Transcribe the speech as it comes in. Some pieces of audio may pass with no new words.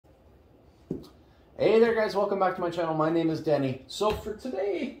Hey there guys, welcome back to my channel. My name is Danny. So for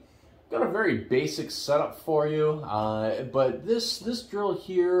today, I've got a very basic setup for you, but this drill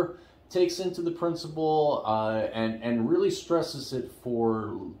here takes into the principle and really stresses it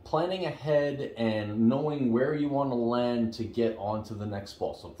for planning ahead and knowing where you want to land to get onto the next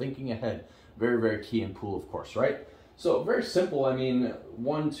ball. So thinking ahead, very, very key in pool, of course, right? So very simple. I mean,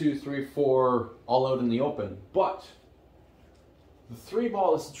 1, 2, 3, 4, all out in the open, but the 3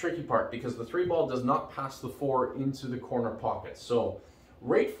 ball is the tricky part because the 3 ball does not pass the 4 into the corner pocket. So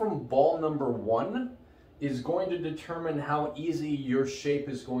right from ball number 1 is going to determine how easy your shape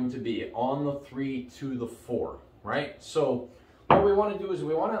is going to be on the 3 to the 4, right? So what we want to do is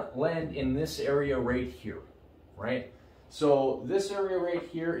we want to land in this area right here, right? So this area right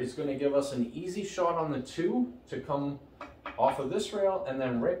here is going to give us an easy shot on the 2 to come off of this rail and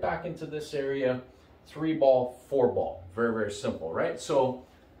then right back into this area. 3 ball, 4 ball. Very, very simple, right? So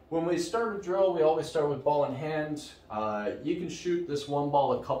when we start a drill, we always start with ball in hand. You can shoot this 1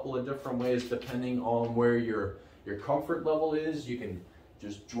 ball a couple of different ways depending on where your comfort level is. You can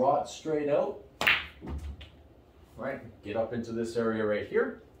just draw it straight out, right? Get up into this area right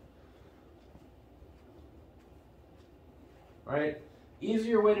here. Right?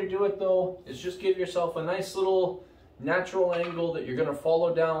 Easier way to do it though is just give yourself a nice little natural angle that you're going to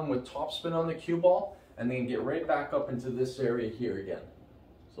follow down with topspin on the cue ball and then get right back up into this area here again.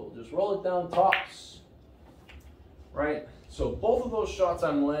 So we'll just roll it down tops, right? So both of those shots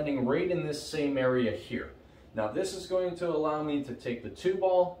I'm landing right in this same area here. Now this is going to allow me to take the 2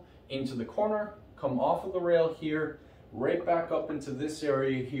 ball into the corner, come off of the rail here, right back up into this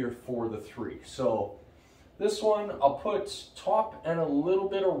area here for the 3. So this one I'll put top and a little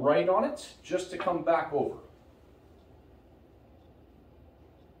bit of right on it just to come back over.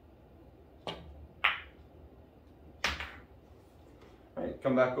 Right,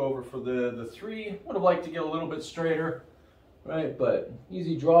 come back over for the 3. Would have liked to get a little bit straighter, right? But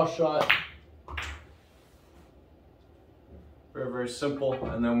easy draw shot. Very, very simple.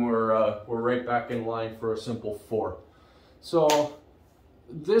 And then we're right back in line for a simple 4. So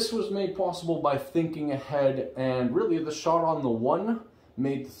this was made possible by thinking ahead, and really the shot on the 1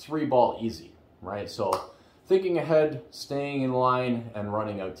 made the 3 ball easy, right? So thinking ahead, staying in line, and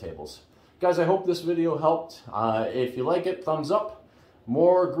running out tables. Guys, I hope this video helped. If you like it, thumbs up.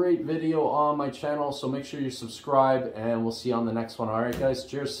 More great video on my channel, so make sure you subscribe, and we'll see you on the next one. All right, guys,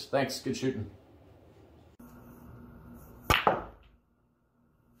 cheers. Thanks. Good shooting.